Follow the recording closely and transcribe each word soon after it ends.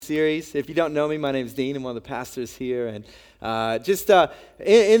series. If you don't know me, my name is Dean. I'm one of the pastors here. And we're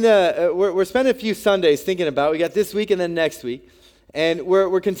spending a few Sundays thinking about, we got this week and then next week. And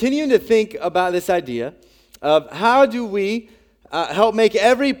we're continuing to think about this idea of how do we help make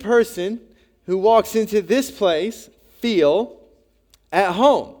every person who walks into this place feel at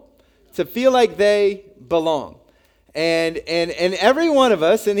home, to feel like they belong. And every one of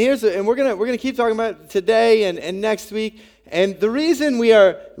us, and we're gonna keep talking about it today and next week. And the reason we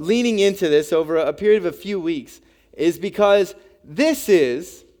are leaning into this over a period of a few weeks is because this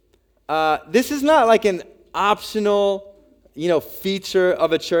is not like an optional, feature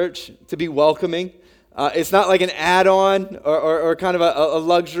of a church to be welcoming. It's not like an add-on or kind of a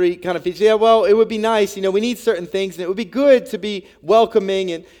luxury kind of feature. Yeah, well, it would be nice. We need certain things, and it would be good to be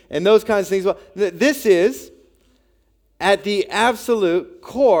welcoming and those kinds of things. Well, this is at the absolute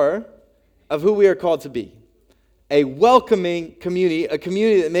core of who we are called to be. A welcoming community, a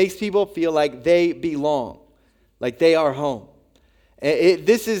community that makes people feel like they belong, like they are home.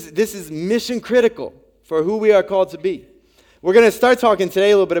 This is mission critical for who we are called to be. We're going to start talking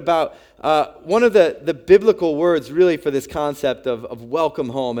today a little bit about one of the biblical words really for this concept of welcome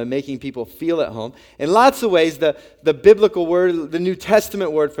home and making people feel at home. In lots of ways, the biblical word, the New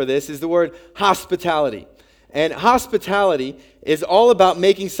Testament word for this is the word hospitality. And hospitality is all about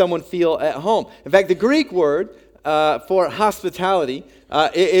making someone feel at home. In fact, the Greek word for hospitality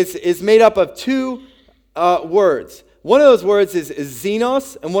is made up of two words. One of those words is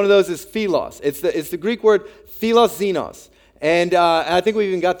xenos, and one of those is philos. It's the Greek word philoxenos. And I think we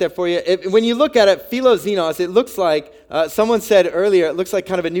even got that for you. When you look at it, philoxenos, it looks like, someone said earlier, it looks like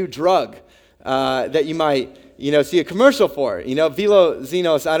kind of a new drug that you might see a commercial for,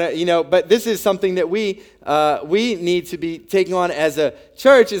 philoxenos, but this is something that we need to be taking on as a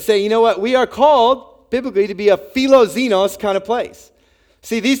church and say, you know what, we are called biblically to be a philoxenos kind of place.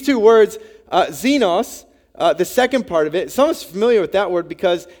 See, these two words, xenos, the second part of it, someone's familiar with that word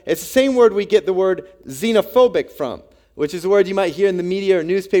because it's the same word we get the word xenophobic from, which is a word you might hear in the media or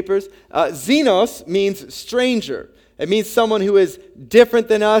newspapers. Xenos means stranger. It means someone who is different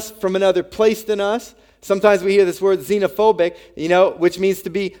than us, from another place than us. Sometimes we hear this word xenophobic, which means to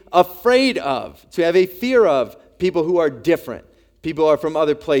be afraid of, to have a fear of people who are different. People are from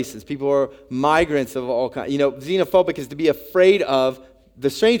other places. People are migrants of all kinds. Xenophobic is to be afraid of the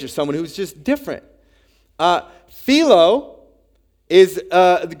stranger, someone who's just different. Philo is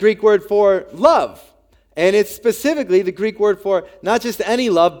the Greek word for love. And it's specifically the Greek word for not just any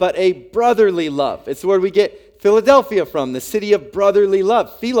love, but a brotherly love. It's the word we get Philadelphia from, the city of brotherly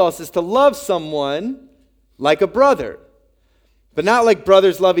love. Philos is to love someone like a brother, but not like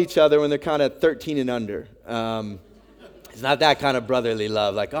brothers love each other when they're kind of 13 and under. It's not that kind of brotherly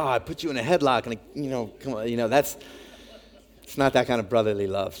love, like, I put you in a headlock, and come on, that's... It's not that kind of brotherly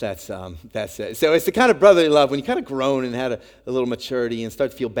love. That's it. So it's the kind of brotherly love when you kind of grown and had a little maturity and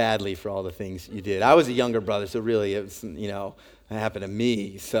start to feel badly for all the things you did. I was a younger brother, so really it was, it happened to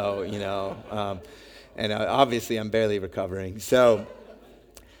me. So, and obviously I'm barely recovering. So,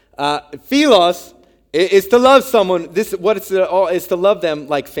 philos is to love someone. It's to love them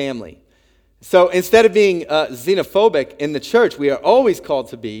like family. So instead of being xenophobic in the church, we are always called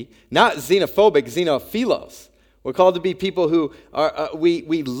to be not xenophobic, xenophilos. We're called to be people who are,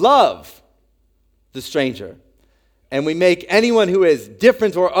 we love the stranger. And we make anyone who is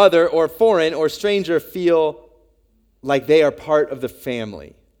different or other or foreign or stranger feel like they are part of the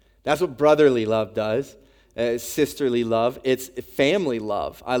family. That's what brotherly love does. Sisterly love. It's family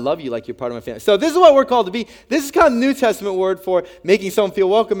love. I love you like you're part of my family. So this is what we're called to be. This is kind of the New Testament word for making someone feel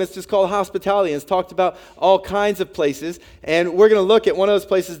welcome. It's just called hospitality. It's talked about all kinds of places. And we're going to look at one of those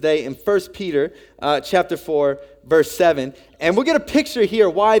places today in 1 Peter chapter 4, verse 7. And we're going to picture here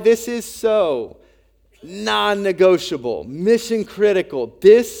why this is so non-negotiable, mission critical.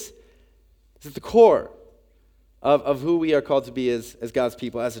 This is at the core of who we are called to be as God's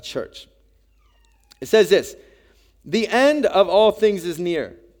people, as a church. It says this: the end of all things is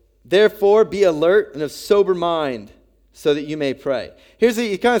near. Therefore, be alert and of sober mind so that you may pray.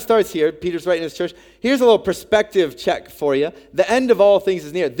 It kind of starts here. Peter's writing to his church. Here's a little perspective check for you. The end of all things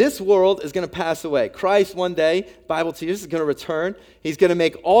is near. This world is going to pass away. Christ one day, Bible teaches, is going to return. He's going to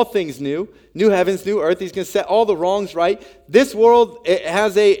make all things new. New heavens, new earth. He's going to set all the wrongs right. This world, it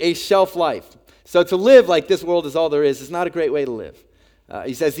has a shelf life. So to live like this world is all there is not a great way to live.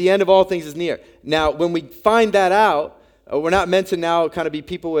 He says the end of all things is near. Now, when we find that out, we're not meant to now kind of be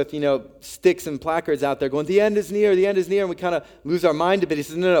people with, sticks and placards out there going, the end is near, and we kind of lose our mind a bit. He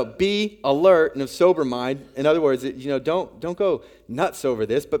says, no, be alert and of sober mind. In other words, don't go nuts over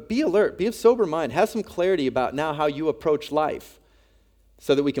this, but be alert, be of sober mind. Have some clarity about now how you approach life.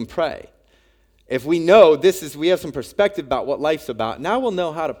 so that we can pray. If we know we have some perspective about what life's about, now we'll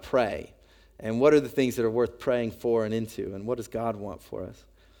know how to pray and what are the things that are worth praying for and into, and what does God want for us.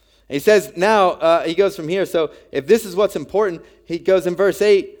 And he says now, he goes from here, so if this is what's important, he goes in verse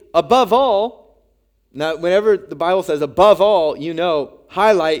 8, above all. Now, whenever the Bible says above all,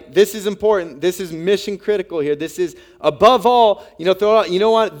 highlight, this is important, this is mission critical here, this is above all, throw out,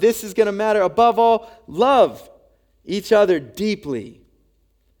 what, this is going to matter. Above all, love each other deeply.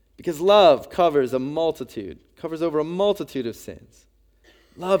 Because love covers over a multitude of sins.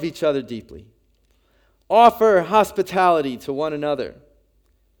 Love each other deeply. Offer hospitality to one another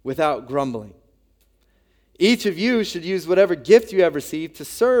without grumbling. Each of you should use whatever gift you have received to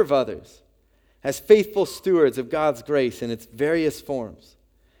serve others as faithful stewards of God's grace in its various forms.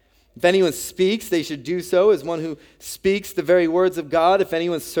 If anyone speaks, they should do so as one who speaks the very words of God. If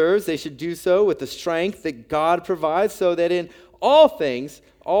anyone serves, they should do so with the strength that God provides, so that in all things,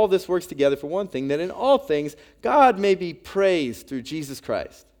 all this works together for one thing, that in all things God may be praised through Jesus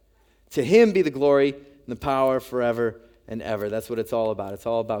Christ. To him be the glory and the power forever and ever. That's what it's all about. It's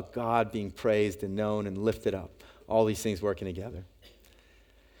all about God being praised and known and lifted up. All these things working together.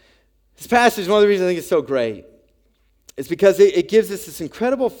 This passage, one of the reasons I think it's so great is because it gives us this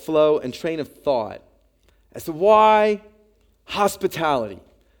incredible flow and train of thought as to why hospitality,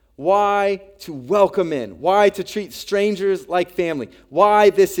 why to welcome in, why to treat strangers like family, why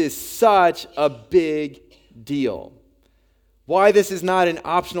this is such a big deal, why this is not an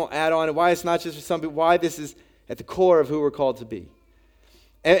optional add-on, why it's not just for some people, why this is at the core of who we're called to be.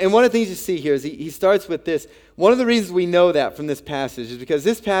 And one of the things you see here is he starts with this. One of the reasons we know that from this passage is because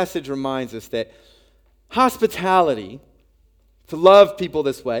this passage reminds us that hospitality, to love people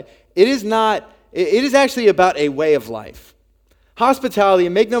this way, it is actually about a way of life. Hospitality,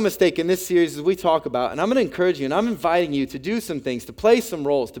 and make no mistake, in this series as we talk about, and I'm going to encourage you and I'm inviting you to do some things, to play some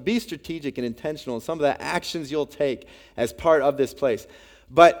roles, to be strategic and intentional in some of the actions you'll take as part of this place.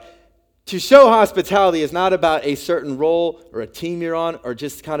 But to show hospitality is not about a certain role or a team you're on or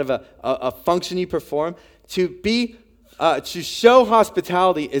just kind of a function you perform. To show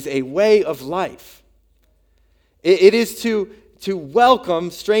hospitality is a way of life. It is to welcome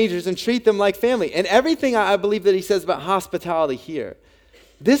strangers and treat them like family. And everything I believe that he says about hospitality here,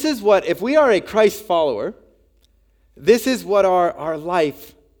 this is what, if we are a Christ follower, this is what our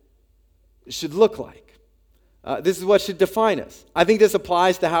life should look like. This is what should define us. I think this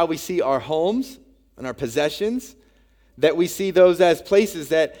applies to how we see our homes and our possessions, that we see those as places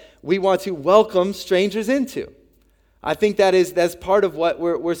that we want to welcome strangers into. I think that's part of what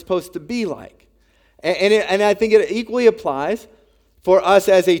we're supposed to be like. And I think it equally applies for us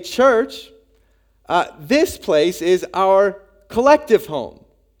as a church. This place is our collective home.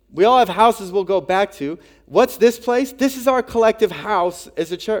 We all have houses we'll go back to. What's this place? This is our collective house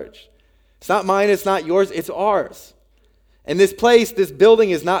as a church. It's not mine, it's not yours, it's ours. And this place, this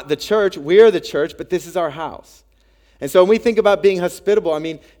building is not the church, we're the church, but this is our house. And so when we think about being hospitable, I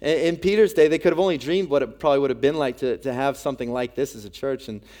mean, in Peter's day, they could have only dreamed what it probably would have been like to have something like this as a church.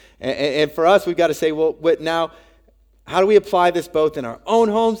 And for us, we've got to say, well, now, how do we apply this both in our own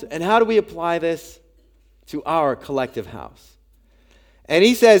homes, and how do we apply this to our collective house? And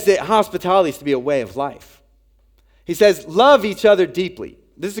he says that hospitality is to be a way of life. He says, love each other deeply.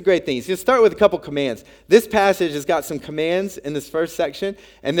 This is a great thing. He's going to start with a couple commands. This passage has got some commands in this first section,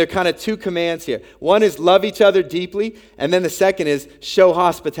 and they're kind of two commands here. One is love each other deeply, and then the second is show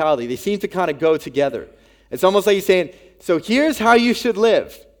hospitality. They seem to kind of go together. It's almost like he's saying, so here's how you should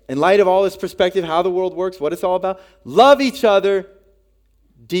live. In light of all this perspective, how the world works, what it's all about, love each other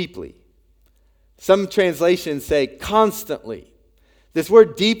deeply. Some translations say constantly. This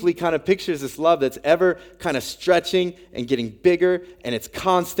word deeply kind of pictures this love that's ever kind of stretching and getting bigger, and it's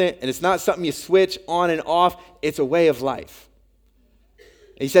constant, and it's not something you switch on and off. It's a way of life.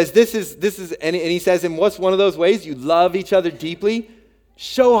 And he says this is, and he says, and what's one of those ways you love each other deeply?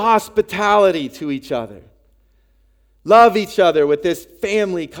 Show hospitality to each other. Love each other with this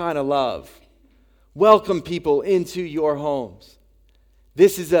family kind of love. Welcome people into your homes.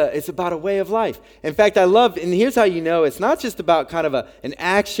 It's about a way of life. In fact, I love, and here's how you know, it's not just about kind of an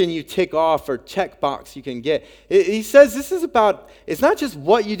action you tick off or checkbox you can get. He says this is about, it's not just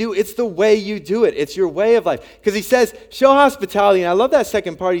what you do, it's the way you do it. It's your way of life. Because he says, show hospitality, and I love that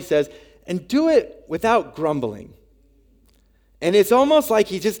second part he says, and do it without grumbling. And it's almost like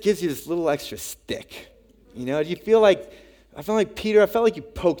he just gives you this little extra stick. You know, I felt like Peter, I felt like you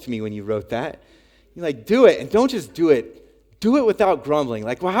poked me when you wrote that. You're like, do it, and don't just do it. Do it without grumbling.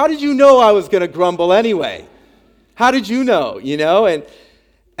 Like, well, how did you know I was going to grumble anyway? How did you know, you know? And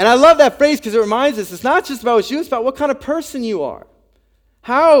I love that phrase because it reminds us it's not just about what you do, it's about what kind of person you are.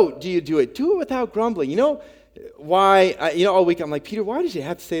 How do you do it? Do it without grumbling. You know why, all week I'm like, Peter, why did you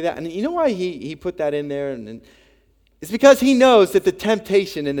have to say that? And you know why he put that in there? And it's because he knows that the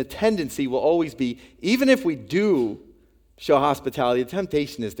temptation and the tendency will always be, even if we do show hospitality, the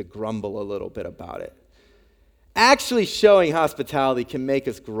temptation is to grumble a little bit about it. Actually showing hospitality can make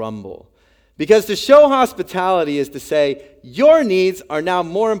us grumble. Because to show hospitality is to say, your needs are now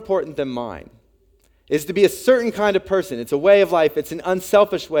more important than mine. It's to be a certain kind of person. It's a way of life. It's an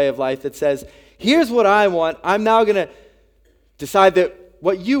unselfish way of life that says, here's what I want. I'm now going to decide that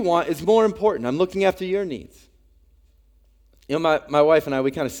what you want is more important. I'm looking after your needs. You know, my wife and I,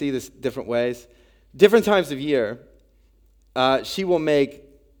 we kind of see this different ways. Different times of year, she will make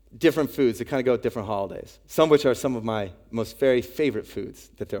different foods that kind of go with different holidays, some of which are some of my most very favorite foods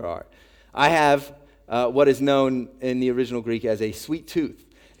that there are. I have what is known in the original Greek as a sweet tooth,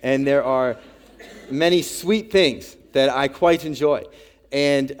 and there are many sweet things that I quite enjoy.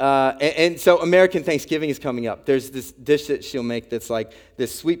 And so American Thanksgiving is coming up. There's this dish that she'll make that's like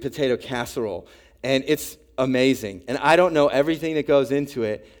this sweet potato casserole, and it's amazing. And I don't know everything that goes into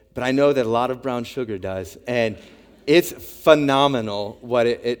it, but I know that a lot of brown sugar does, and it's phenomenal what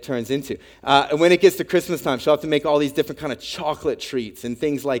it turns into. And when it gets to Christmas time, she'll have to make all these different kind of chocolate treats and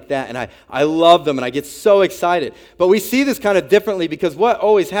things like that. And I love them, and I get so excited. But we see this kind of differently because what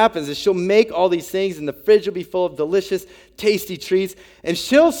always happens is she'll make all these things, and the fridge will be full of delicious, tasty treats. And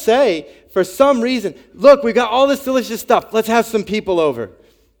she'll say, for some reason, look, we got all this delicious stuff. Let's have some people over.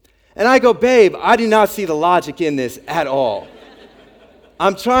 And I go, babe, I do not see the logic in this at all.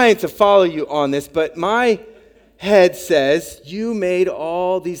 I'm trying to follow you on this, but my head says, you made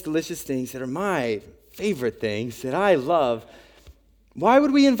all these delicious things that are my favorite things that I love. Why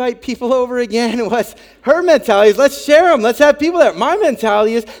would we invite people over again? What's her mentality is, let's share them. Let's have people there. My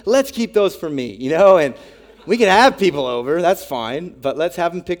mentality is, let's keep those for me, and we can have people over. That's fine, but let's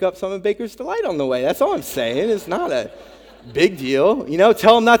have them pick up some of Baker's Delight on the way. That's all I'm saying. It's not a big deal.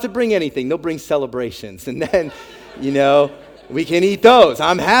 Tell them not to bring anything. They'll bring celebrations, and then, we can eat those.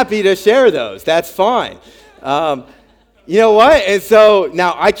 I'm happy to share those. That's fine. You know what? And so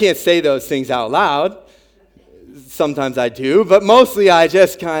now I can't say those things out loud. Sometimes I do, but mostly I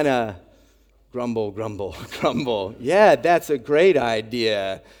just kind of grumble. Yeah, that's a great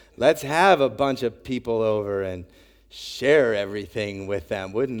idea. Let's have a bunch of people over and share everything with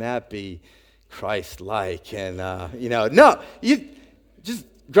them. Wouldn't that be Christ-like? And, no, you just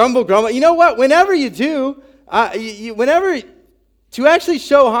grumble. You know what? Whenever you do, to actually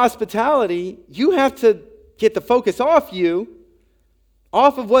show hospitality, you have to get the focus off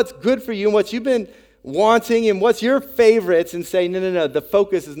of what's good for you and what you've been wanting and what's your favorites, and say, no, the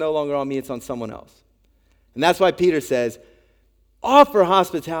focus is no longer on me, it's on someone else. And that's why Peter says, offer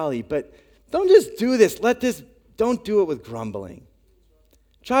hospitality, but don't just do this. Don't do it with grumbling.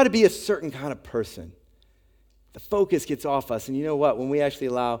 Try to be a certain kind of person. The focus gets off us, and you know what? When we actually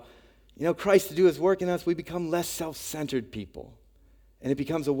allow, Christ to do his work in us, we become less self-centered people, and it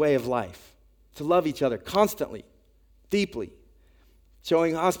becomes a way of life. To love each other constantly, deeply,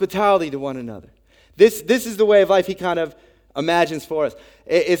 showing hospitality to one another. This is the way of life he kind of imagines for us.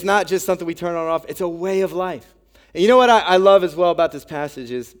 It's not just something we turn on or off. It's a way of life. And you know what I love as well about this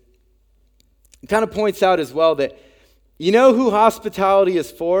passage is it kind of points out as well that you know who hospitality is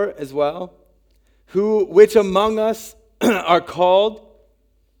for as well? Which among us are called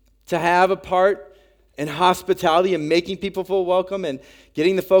to have a part in hospitality and making people feel welcome and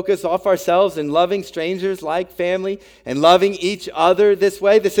getting the focus off ourselves and loving strangers like family and loving each other this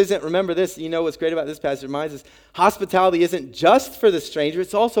way. Remember this, what's great about this passage reminds us, hospitality isn't just for the stranger,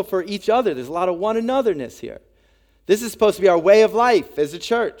 it's also for each other. There's a lot of one anotherness here. This is supposed to be our way of life as a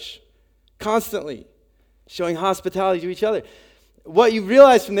church, constantly showing hospitality to each other. What you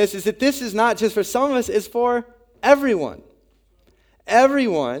realize from this is that this is not just for some of us, it's for everyone.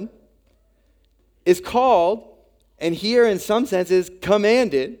 Everyone is called, and here in some senses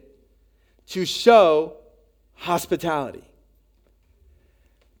commanded, to show hospitality.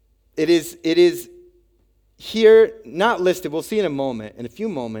 It is here not listed. We'll see in a few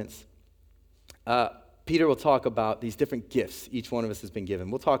moments. Peter will talk about these different gifts each one of us has been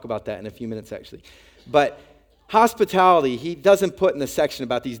given. We'll talk about that in a few minutes actually. But hospitality, he doesn't put in the section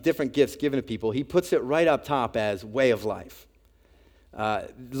about these different gifts given to people. He puts it right up top as way of life.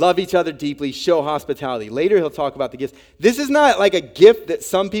 Love each other deeply, show hospitality. Later he'll talk about the gifts. This is not like a gift that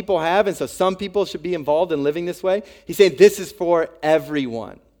some people have, and so some people should be involved in living this way. He's saying this is for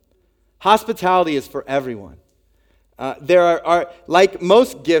everyone. Hospitality is for everyone. There are like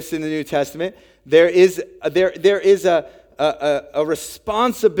most gifts in the New Testament, there is a a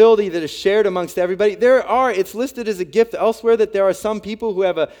responsibility that is shared amongst everybody. It's listed as a gift elsewhere that there are some people who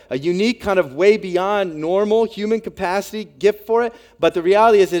have a unique kind of way beyond normal human capacity gift for it, but the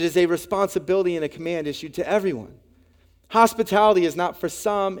reality is it is a responsibility and a command issued to everyone. Hospitality is not for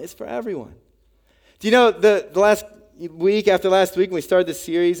some, it's for everyone. Do you know the last week, after last week, when we started this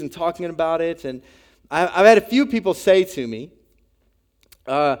series and talking about it, and I've had a few people say to me,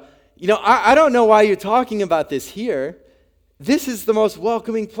 I don't know why you're talking about this here. This is the most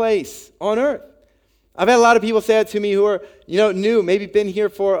welcoming place on earth. I've had a lot of people say that to me who are, new, maybe been here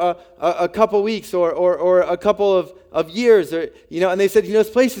for a couple weeks or a couple of years, and they said, this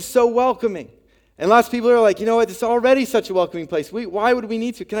place is so welcoming. And lots of people are like, it's already such a welcoming place. Why would we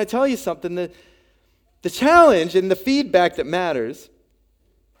need to? Can I tell you something? The challenge and the feedback that matters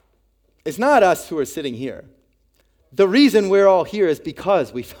is not us who are sitting here. The reason we're all here is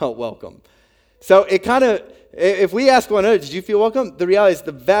because we felt welcome. So if we ask one another, did you feel welcome? The reality is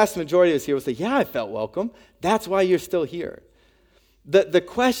the vast majority of us here will say, yeah, I felt welcome. That's why you're still here. The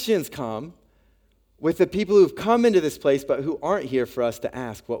questions come with the people who've come into this place but who aren't here for us to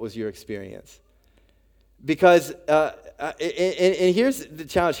ask, what was your experience? Because, and here's the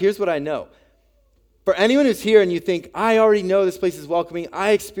challenge, here's what I know. For anyone who's here and you think, I already know this place is welcoming,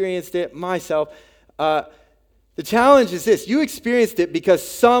 I experienced it myself, the challenge is this: you experienced it because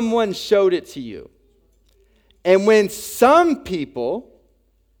someone showed it to you. And when some people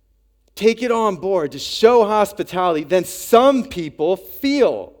take it on board to show hospitality, then some people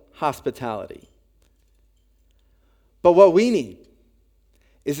feel hospitality. But what we need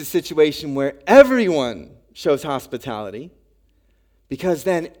is a situation where everyone shows hospitality, because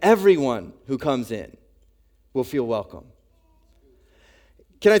then everyone who comes in will feel welcome.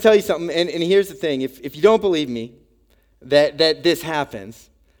 Can I tell you something? And here's the thing. If you don't believe me that this happens,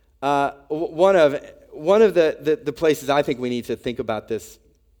 one of the places I think we need to think about this,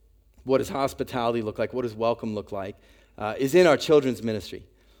 what does hospitality look like, what does welcome look like, is in our children's ministry.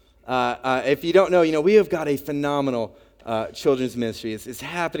 If you don't know, we have got a phenomenal children's ministry. It's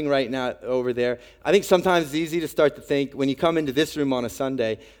happening right now over there. I think sometimes it's easy to start to think, when you come into this room on a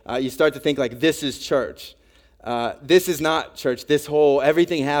Sunday, you start to think like this is church. This is not church.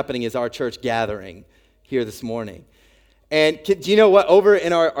 Everything happening is our church gathering here this morning. And do you know what? Over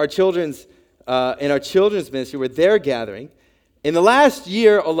in our children's ministry, where they're gathering, in the last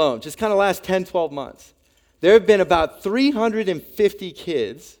year alone, just kind of last 10, 12 months, there have been about 350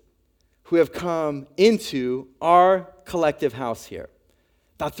 kids who have come into our collective house here.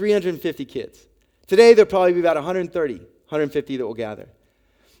 About 350 kids. Today, there'll probably be about 130, 150 that will gather.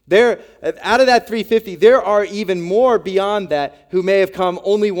 Out of that 350, there are even more beyond that who may have come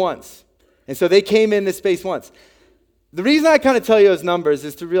only once. And so they came in this space once. The reason I kind of tell you those numbers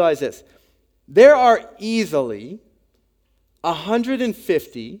is to realize this. There are easily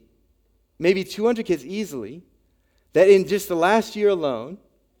 150, maybe 200 kids easily, that in just the last year alone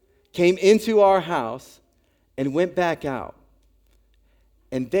came into our house and went back out.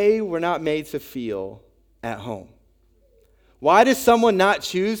 And they were not made to feel at home. Why does someone not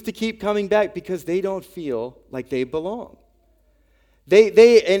choose to keep coming back? Because they don't feel like they belong.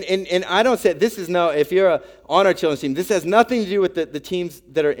 And I don't say, if you're on our children's team, this has nothing to do with the teams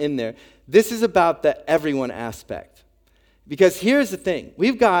that are in there. This is about the everyone aspect. Because here's the thing.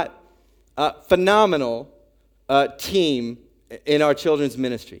 We've got a phenomenal team in our children's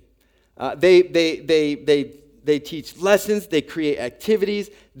ministry. They teach lessons, they create activities,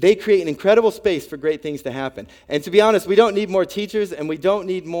 they create an incredible space for great things to happen. And to be honest, we don't need more teachers, and we don't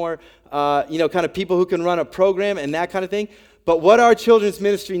need more, kind of people who can run a program and that kind of thing. But what our children's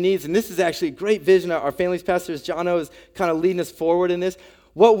ministry needs, and this is actually a great vision, our families pastor, Jono, is kind of leading us forward in this.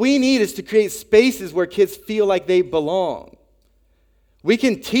 What we need is to create spaces where kids feel like they belong. We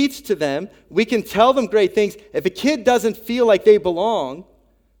can teach to them, we can tell them great things. If a kid doesn't feel like they belong,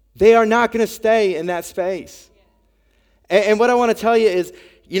 they are not going to stay in that space. And what I want to tell you is,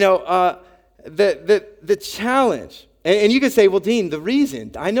 the challenge, and you can say, well, Dean, the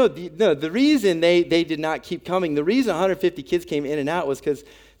reason they did not keep coming, the reason 150 kids came in and out was because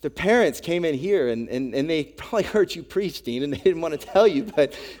the parents came in here and they probably heard you preach, Dean, and they didn't want to tell you,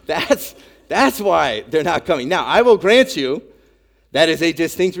 but that's why they're not coming. Now, I will grant you that is a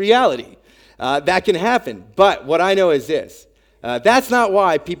distinct reality. That can happen. But what I know is this. That's not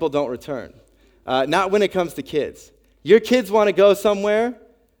why people don't return. Not when it comes to kids. Your kids want to go somewhere,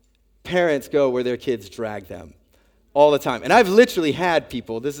 parents go where their kids drag them all the time. And I've literally had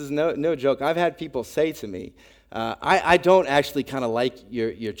people, this is no joke, I've had people say to me, I don't actually kind of like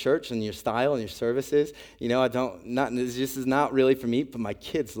your church and your style and your services. This is not really for me, but my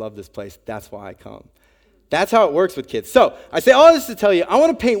kids love this place. That's why I come. That's how it works with kids. So I say all this to tell you, I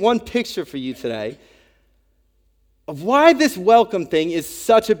want to paint one picture for you today of why this welcome thing is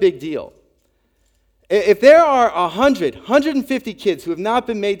such a big deal. If there are 150 kids who have not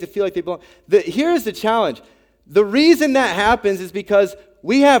been made to feel like they belong, here's the challenge. The reason that happens is because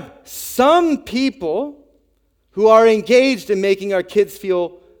we have some people who are engaged in making our kids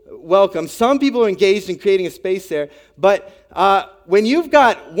feel welcome. Some people are engaged in creating a space there. But when you've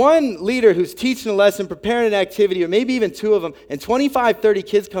got one leader who's teaching a lesson, preparing an activity, or maybe even two of them, and 25, 30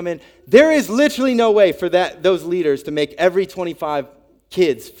 kids come in, there is literally no way for those leaders to make every 25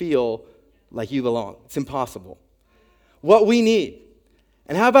 kids feel like you belong. It's impossible. What we need.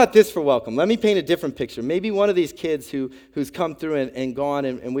 And how about this for welcome? Let me paint a different picture. Maybe one of these kids who's come through and gone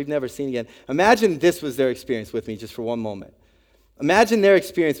and we've never seen again. Imagine this was their experience with me just for one moment. Imagine their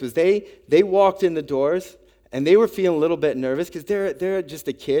experience was they walked in the doors and they were feeling a little bit nervous because they're just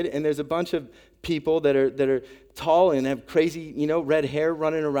a kid and there's a bunch of people that are tall and have crazy, red hair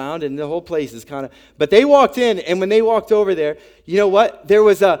running around and the whole place is kind of, but they walked in and when they walked over there, you know what? There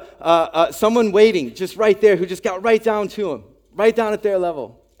was someone waiting just right there who just got right down to them, right down at their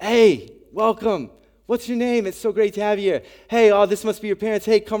level. Hey, welcome. What's your name? It's so great to have you here. Hey, this must be your parents.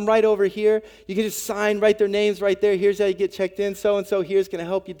 Hey, come right over here. You can just write their names right there. Here's how you get checked in. So-and-so here's going to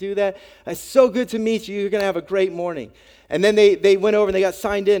help you do that. It's so good to meet you. You're going to have a great morning. And then they went over and they got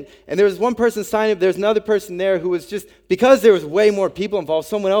signed in. And there was one person signed up. There's another person there who was just, because there was way more people involved,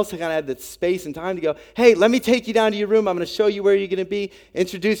 someone else kind of had the space and time to go, hey, let me take you down to your room. I'm going to show you where you're going to be,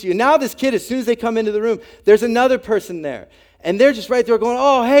 introduce you. And now this kid, as soon as they come into the room, there's another person there. And they're just right there going,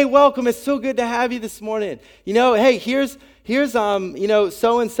 oh, hey, welcome. It's so good to have you this morning. Hey, here's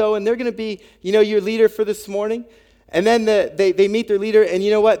so-and-so, and they're going to be, your leader for this morning. And then they meet their leader, and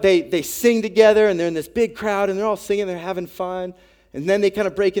you know what? They sing together, and they're in this big crowd, and they're all singing, they're having fun. And then they kind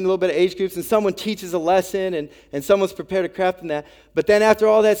of break into a little bit of age groups, and someone teaches a lesson, and someone's prepared a craft in that. But then after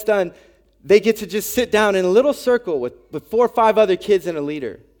all that's done, they get to just sit down in a little circle with 4 or 5 other kids and a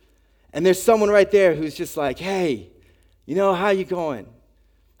leader. And there's someone right there who's just like, hey, how you going?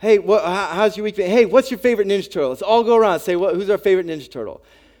 Hey, how's your week been? Hey, what's your favorite Ninja Turtle? Let's all go around and say, who's our favorite Ninja Turtle?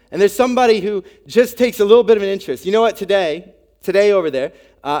 And there's somebody who just takes a little bit of an interest. You know what, today over there,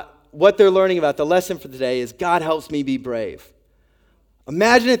 what they're learning about, the lesson for today is God helps me be brave.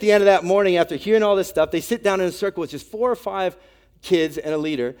 Imagine at the end of that morning, after hearing all this stuff, they sit down in a circle with just 4 or 5 kids and a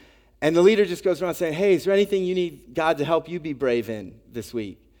leader, and the leader just goes around saying, hey, is there anything you need God to help you be brave in this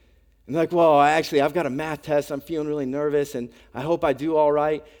week? And they're like, well, I've got a math test. I'm feeling really nervous, and I hope I do all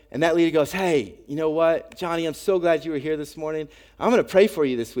right. And that leader goes, hey, you know what, Johnny, I'm so glad you were here this morning. I'm going to pray for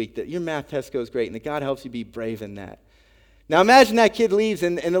you this week that your math test goes great and that God helps you be brave in that. Now imagine that kid leaves,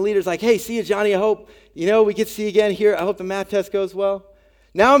 and the leader's like, hey, see you, Johnny. I hope, we get to see you again here. I hope the math test goes well.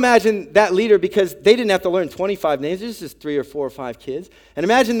 Now imagine that leader, because they didn't have to learn 25 names. There's just 3 or 4 or 5 kids. And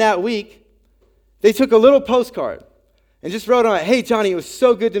imagine that week, they took a little postcard and just wrote on it, hey, Johnny, it was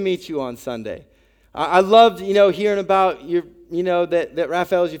so good to meet you on Sunday. I loved, hearing about your, that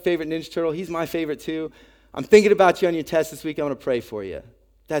Raphael is your favorite Ninja Turtle. He's my favorite too. I'm thinking about you on your test this week. I'm going to pray for you.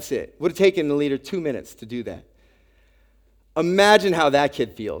 That's it. Would have taken the leader 2 minutes to do that. Imagine how that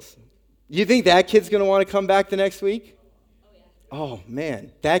kid feels. You think that kid's going to want to come back the next week? Oh,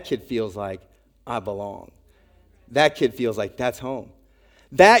 man, that kid feels like I belong. That kid feels like that's home.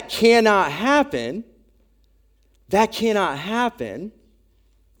 That cannot happen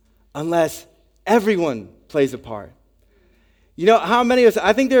unless everyone plays a part. How many of us,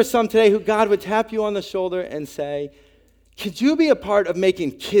 I think there are some today who God would tap you on the shoulder and say, could you be a part of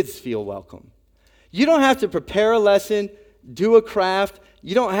making kids feel welcome? You don't have to prepare a lesson, do a craft.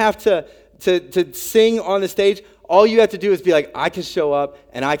 You don't have to sing on the stage. All you have to do is be like, I can show up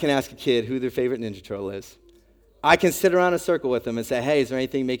and I can ask a kid who their favorite Ninja Turtle is. I can sit around a circle with them and say, hey, is there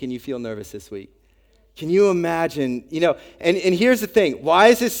anything making you feel nervous this week? Can you imagine, and here's the thing. Why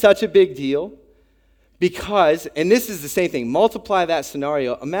is this such a big deal? Because, and this is the same thing, multiply that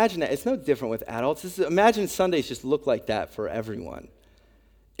scenario. Imagine that. It's no different with adults. Imagine Sundays just look like that for everyone.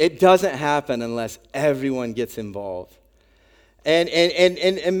 It doesn't happen unless everyone gets involved. And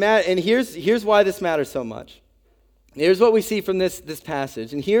here's why this matters so much. Here's what we see from this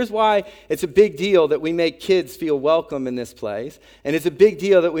passage. And here's why it's a big deal that we make kids feel welcome in this place. And it's a big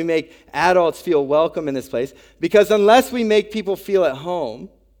deal that we make adults feel welcome in this place. Because unless we make people feel at home,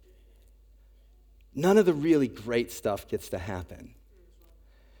 none of the really great stuff gets to happen.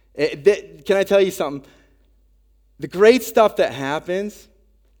 Can I tell you something? The great stuff that happens,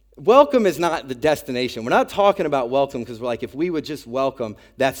 welcome is not the destination. We're not talking about welcome because we're like, if we would just welcome,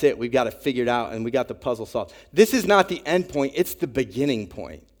 that's it. We've got it figured out and we got the puzzle solved. This is not the end point. It's the beginning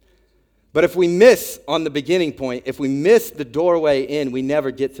point. But if we miss on the beginning point, if we miss the doorway in, we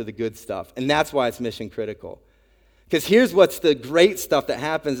never get to the good stuff. And that's why it's mission critical. Because here's what's the great stuff that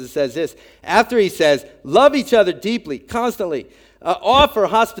happens. It says this. After he says, love each other deeply, constantly, offer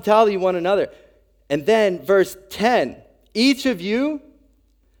hospitality to one another. And then verse 10, each of you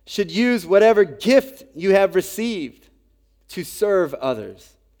should use whatever gift you have received to serve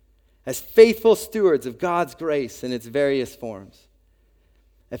others as faithful stewards of God's grace in its various forms.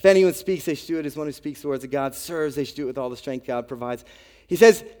 If anyone speaks, they should do it as one who speaks the words of God. Serves, they should do it with all the strength God provides. He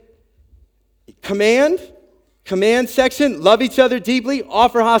says, command section, love each other deeply,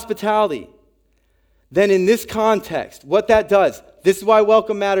 offer hospitality. Then in this context, what that does, this is why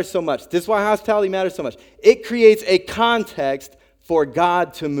welcome matters so much. This is why hospitality matters so much. It creates a context for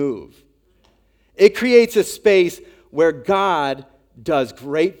God to move. It creates a space where God does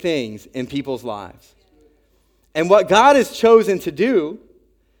great things in people's lives. And what God has chosen to do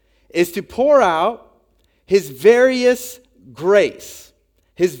is to pour out his various grace,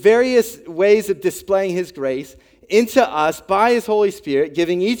 his various ways of displaying his grace into us by his Holy Spirit,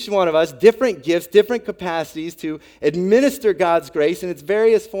 giving each one of us different gifts, different capacities to administer God's grace in its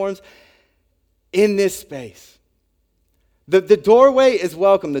various forms in this space. The doorway is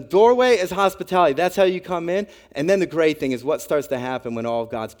welcome. The doorway is hospitality. That's how you come in. And then the great thing is what starts to happen when all of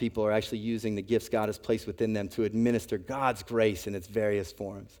God's people are actually using the gifts God has placed within them to administer God's grace in its various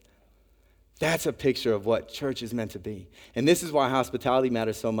forms. That's a picture of what church is meant to be. And this is why hospitality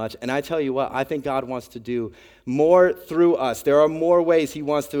matters so much. And I tell you what, I think God wants to do more through us. There are more ways he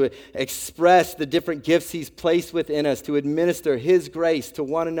wants to express the different gifts he's placed within us to administer his grace to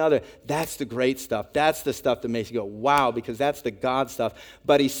one another. That's the great stuff. That's the stuff that makes you go, wow, because that's the God stuff.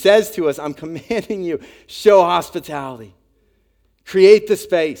 But he says to us, I'm commanding you, show hospitality. Create the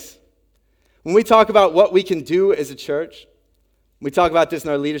space. When we talk about what we can do as a church, we talk about this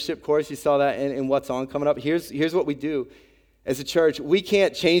in our leadership course. You saw that in What's On coming up. Here's what we do as a church. We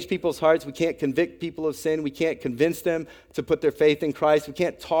can't change people's hearts. We can't convict people of sin. We can't convince them to put their faith in Christ. We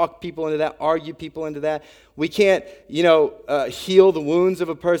can't talk people into that, argue people into that. We can't, heal the wounds of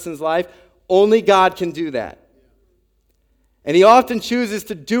a person's life. Only God can do that. And he often chooses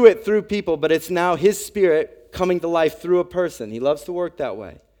to do it through people, but it's now his Spirit coming to life through a person. He loves to work that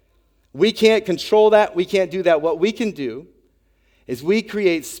way. We can't control that. We can't do that. What we can do is we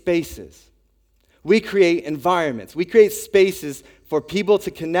create spaces. We create environments. We create spaces for people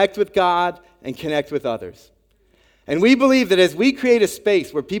to connect with God and connect with others. And we believe that as we create a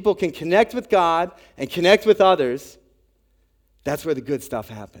space where people can connect with God and connect with others, that's where the good stuff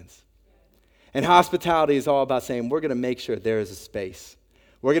happens. And hospitality is all about saying, we're going to make sure there is a space.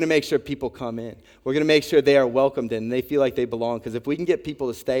 We're going to make sure people come in. We're going to make sure they are welcomed in and they feel like they belong. Because if we can get people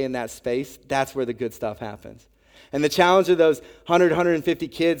to stay in that space, that's where the good stuff happens. And the challenge of those 100, 150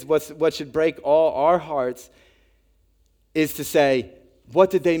 kids, what should break all our hearts is to say,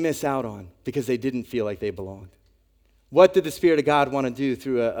 what did they miss out on because they didn't feel like they belonged? What did the Spirit of God want to do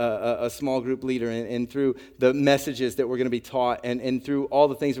through a small group leader and through the messages that we're going to be taught and through all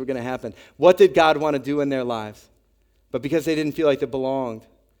the things that were going to happen? What did God want to do in their lives? But because they didn't feel like they belonged,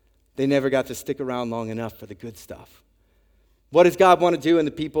 they never got to stick around long enough for the good stuff. What does God want to do in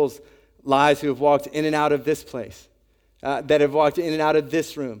the people's lives who have walked in and out of this place, that have walked in and out of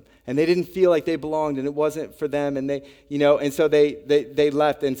this room, and they didn't feel like they belonged, and it wasn't for them, and and so they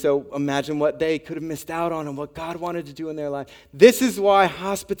left. And so imagine what they could have missed out on and what God wanted to do in their life. This is why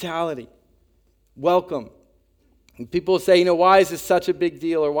hospitality, welcome. And people say, why is this such a big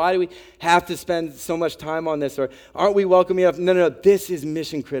deal, or why do we have to spend so much time on this, or aren't we welcoming enough? No, this is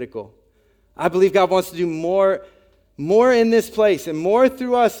mission critical. I believe God wants to do more in this place and more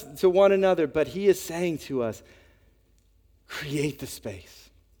through us to one another, but he is saying to us, create the space.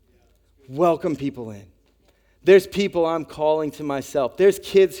 Welcome people in. There's people I'm calling to myself. There's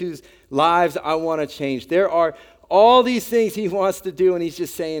kids whose lives I want to change. There are all these things he wants to do, and he's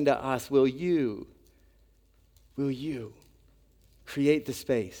just saying to us, will you create the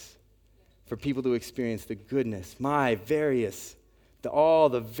space for people to experience the goodness, all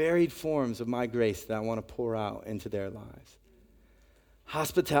the varied forms of my grace that I want to pour out into their lives.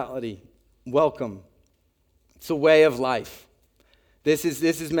 Hospitality, welcome. It's a way of life. This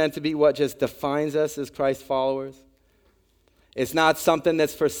is meant to be what just defines us as Christ followers. It's not something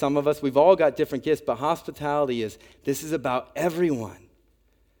that's for some of us. We've all got different gifts, but hospitality this is about everyone.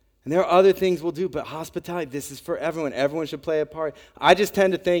 And there are other things we'll do, but hospitality, this is for everyone. Everyone should play a part. I just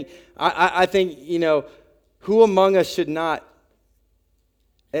tend to think, I think, who among us should not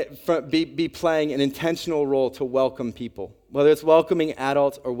be playing an intentional role to welcome people, whether it's welcoming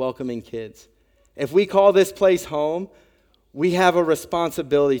adults or welcoming kids. If we call this place home, we have a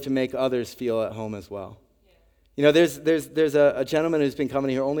responsibility to make others feel at home as well. You know, there's a gentleman who's been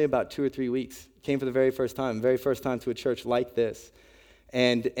coming here only about 2 or 3 weeks. Came for the very first time to a church like this.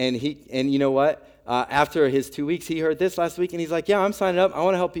 And you know what? After his 2 weeks, he heard this last week, and he's like, yeah, I'm signing up. I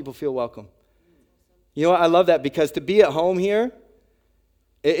want to help people feel welcome. You know what? I love that, because to be at home here,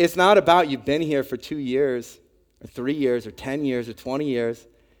 it's not about you've been here for 2 years or 3 years or 10 years or 20 years.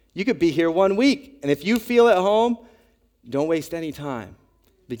 You could be here 1 week. And if you feel at home, don't waste any time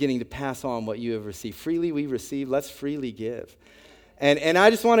beginning to pass on what you have received. Freely we receive, let's freely give. And I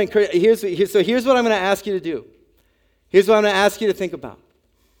just want to encourage, here's what I'm going to ask you to do. Here's what I'm going to ask you to think about.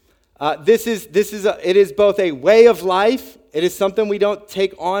 It is both a way of life, it is something we don't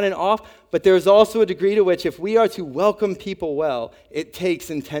take on and off, but there's also a degree to which if we are to welcome people well, it takes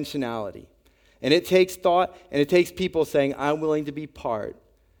intentionality. And it takes thought, and it takes people saying, I'm willing to be part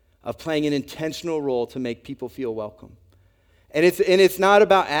of playing an intentional role to make people feel welcome. And it's not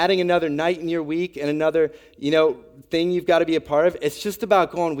about adding another night in your week and another, thing you've got to be a part of. It's just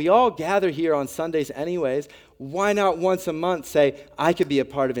about going, we all gather here on Sundays anyways. Why not once a month say, I could be a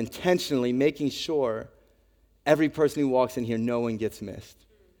part of intentionally making sure every person who walks in here, no one gets missed.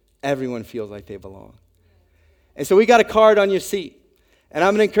 Everyone feels like they belong. And so we got a card on your seat. And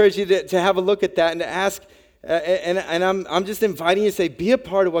I'm going to encourage you to have a look at that and to ask, and I'm just inviting you to say, be a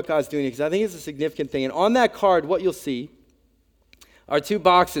part of what God's doing, because I think it's a significant thing. And on that card, what you'll see are 2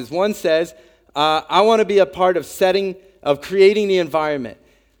 boxes. One says, I want to be a part of creating the environment.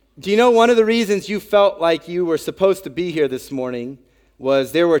 Do you know one of the reasons you felt like you were supposed to be here this morning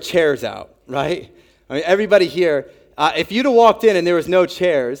was there were chairs out, right? I mean, everybody here, if you'd have walked in and there was no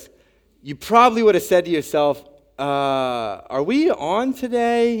chairs, you probably would have said to yourself, are we on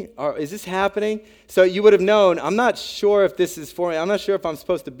today? Or is this happening? So you would have known, I'm not sure if this is for me. I'm not sure if I'm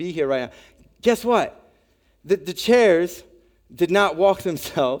supposed to be here right now. Guess what? The chairs did not walk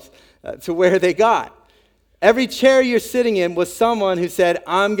themselves to where they got. Every chair you're sitting in was someone who said,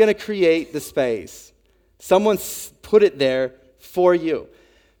 I'm going to create the space. Someone put it there for you.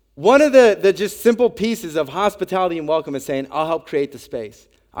 One of the just simple pieces of hospitality and welcome is saying, I'll help create the space.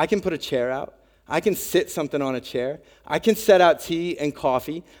 I can put a chair out. I can sit something on a chair. I can set out tea and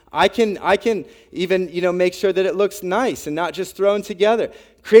coffee. I can even, make sure that it looks nice and not just thrown together.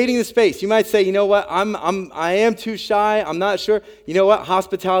 Creating the space. You might say, you know what, I am too shy. I'm not sure. You know what?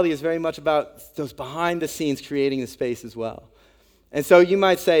 Hospitality is very much about those behind the scenes creating the space as well. And so you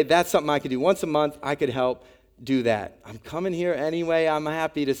might say, that's something I could do. Once a month, I could help do that. I'm coming here anyway. I'm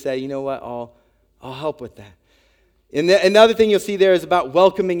happy to say, you know what, I'll help with that. And another thing you'll see there is about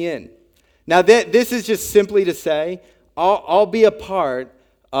welcoming in. Now, this is just simply to say, I'll be a part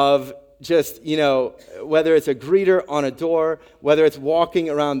of just, whether it's a greeter on a door, whether it's walking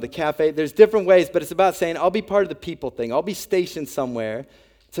around the cafe. There's different ways, but it's about saying, I'll be part of the people thing. I'll be stationed somewhere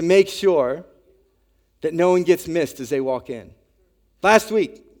to make sure that no one gets missed as they walk in. Last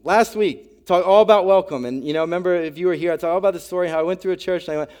week, talked all about welcome. And, remember if you were here, I talked all about the story, how I went through a church,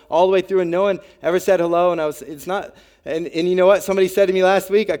 and I went all the way through, and no one ever said hello, and you know what? Somebody said to me last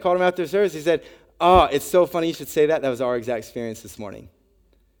week, I called him after service, he said, oh, it's so funny you should say that. That was our exact experience this morning.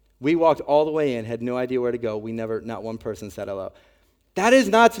 We walked all the way in, had no idea where to go. Not one person said hello. That is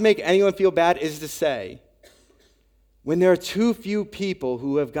not to make anyone feel bad, is to say, when there are too few people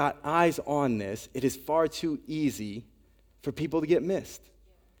who have got eyes on this, it is far too easy for people to get missed.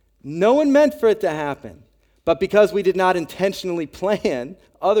 No one meant for it to happen, but because we did not intentionally plan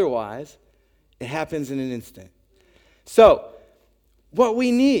otherwise, it happens in an instant. So, what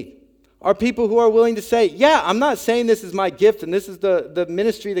we need are people who are willing to say, yeah, I'm not saying this is my gift and this is the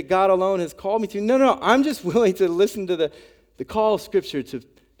ministry that God alone has called me to. No, I'm just willing to listen to the call of Scripture to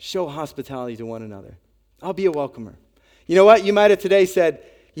show hospitality to one another. I'll be a welcomer. You know what? You might have today said,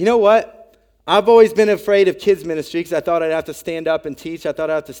 you know what? I've always been afraid of kids ministry because I thought I'd have to stand up and teach. I thought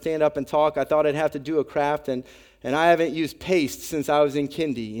I'd have to stand up and talk. I thought I'd have to do a craft, and I haven't used paste since I was in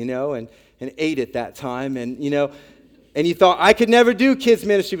kindy, and 8 at that time, and you thought, I could never do kids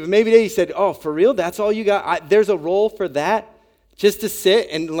ministry, but maybe you said, oh, for real? That's all you got? There's a role for that? Just to sit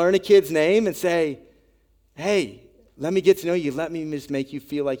and learn a kid's name and say, hey, let me get to know you. Let me just make you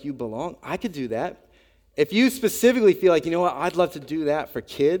feel like you belong. I could do that. If you specifically feel like, you know what, I'd love to do that for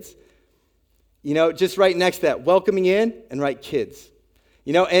kids, just write next to that, welcoming in, and write kids.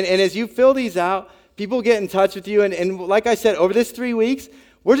 And as you fill these out, people get in touch with you. And like I said, over this 3 weeks,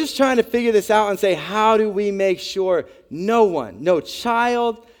 we're just trying to figure this out and say, how do we make sure no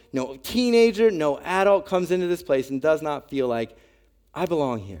child, no teenager, no adult comes into this place and does not feel like, I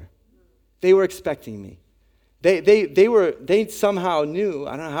belong here. They were expecting me. They somehow knew,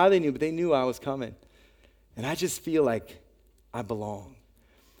 I don't know how they knew, but they knew I was coming. And I just feel like I belong.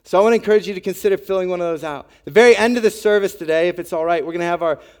 So I want to encourage you to consider filling one of those out. The very end of the service today, if it's all right, we're going to have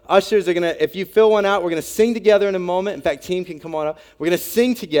our ushers are going to, if you fill one out, we're going to sing together in a moment. In fact, team can come on up. We're going to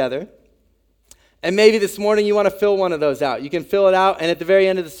sing together. And maybe this morning you want to fill one of those out. You can fill it out, and at the very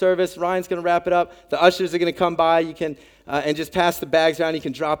end of the service, Ryan's going to wrap it up. The ushers are going to come by. You can and just pass the bags around. You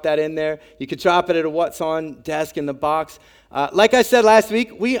can drop that in there. You can drop it at a what's on desk in the box. Like I said last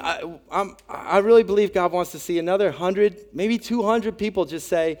week, I really believe God wants to see another 100, maybe 200 people just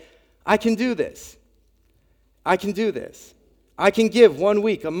say, I can do this. I can do this. I can give 1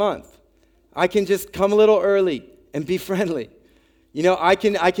 week, a month. I can just come a little early and be friendly. You know, I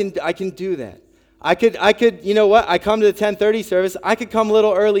can do that. I could, you know what? I come to the 10:30 service. I could come a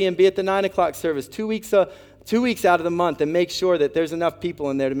little early and be at the 9 o'clock service 2 weeks out of the month and make sure that there's enough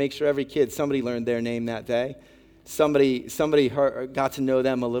people in there to make sure every kid, somebody learned their name that day. Somebody got to know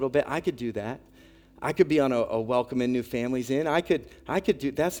them a little bit. I could do that. I could be on a welcoming new families in. I could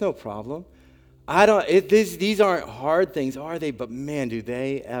do, that's no problem. These aren't hard things, are they? But man, do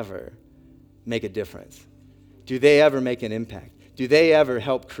they ever make a difference? Do they ever make an impact? Do they ever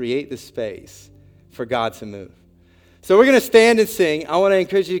help create the space for God to move? So we're going to stand and sing. I want to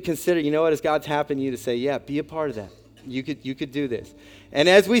encourage you to consider, you know what, as God's tapping you to say, yeah, be a part of that. You could do this. And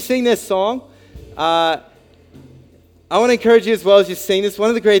as we sing this song, I want to encourage you as well as you sing this. One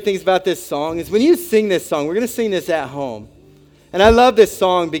of the great things about this song is when you sing this song, we're going to sing this at home. And I love this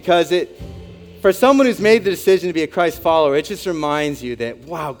song because for someone who's made the decision to be a Christ follower, it just reminds you that,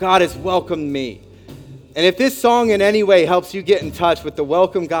 wow, God has welcomed me. And if this song in any way helps you get in touch with the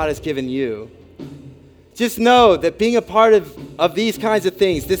welcome God has given you, just know that being a part of these kinds of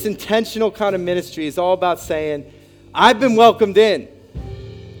things, this intentional kind of ministry is all about saying, I've been welcomed in.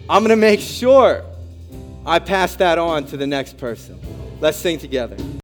 I'm going to make sure I pass that on to the next person. Let's sing together.